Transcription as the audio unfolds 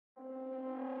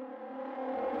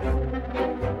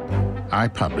I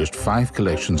published 5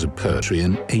 collections of poetry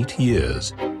in 8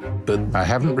 years, but I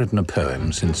haven't written a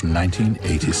poem since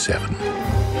 1987.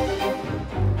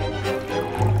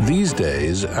 These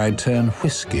days, I turn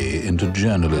whiskey into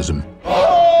journalism.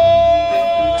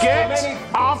 Get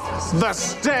off the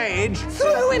stage!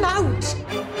 Throw him out!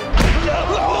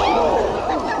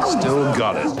 Still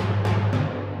got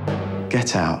it.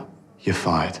 Get out. You're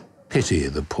fired. Pity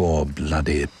the poor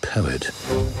bloody poet.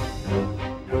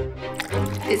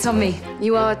 It's on me.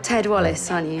 You are Ted Wallace,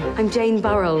 aren't you? I'm Jane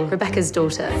Burrell, Rebecca's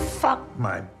daughter. Fuck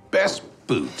my best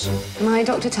boots. My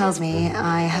doctor tells me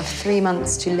I have 3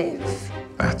 months to live.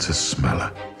 That's a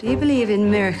smeller. Do you believe in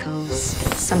miracles?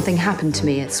 Something happened to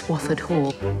me at Swafford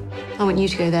Hall. I want you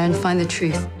to go there and find the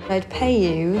truth. I'd pay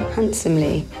you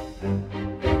handsomely.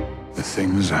 The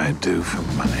things I do for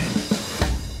money.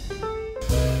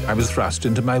 I was thrust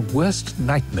into my worst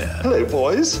nightmare. Hello,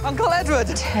 boys. Uncle Edward.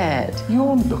 Ted.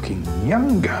 You're looking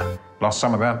younger. Lost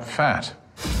some of that fat.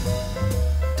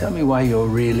 Tell me why you're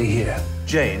really here.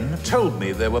 Jane told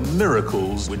me there were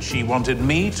miracles which she wanted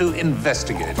me to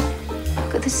investigate.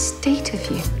 Look at the state of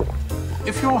you.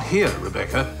 If you're here,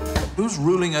 Rebecca, who's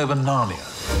ruling over Narnia?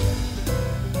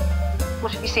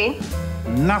 What have you seen?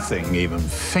 Nothing even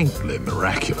faintly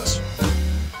miraculous.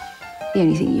 The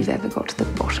only thing you've ever got to the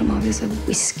bottom of is a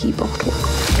whiskey bottle.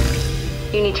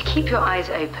 You need to keep your eyes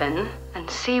open and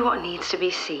see what needs to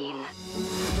be seen.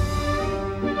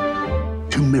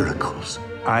 To miracles.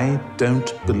 I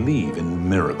don't believe in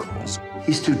miracles.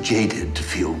 He's too jaded to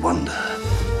feel wonder.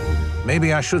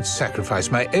 Maybe I should sacrifice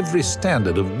my every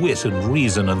standard of wit and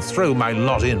reason and throw my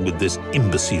lot in with this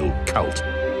imbecile cult.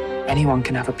 Anyone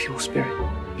can have a pure spirit.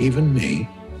 Even me?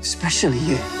 Especially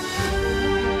you.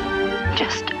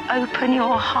 Just open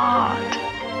your heart.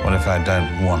 What if I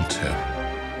don't want to?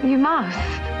 You must.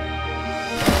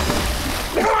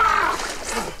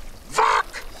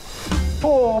 Fuck!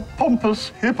 Poor pompous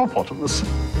hippopotamus.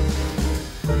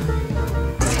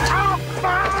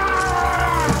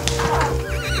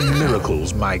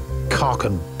 Miracles, my cock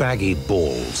and baggy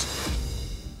balls.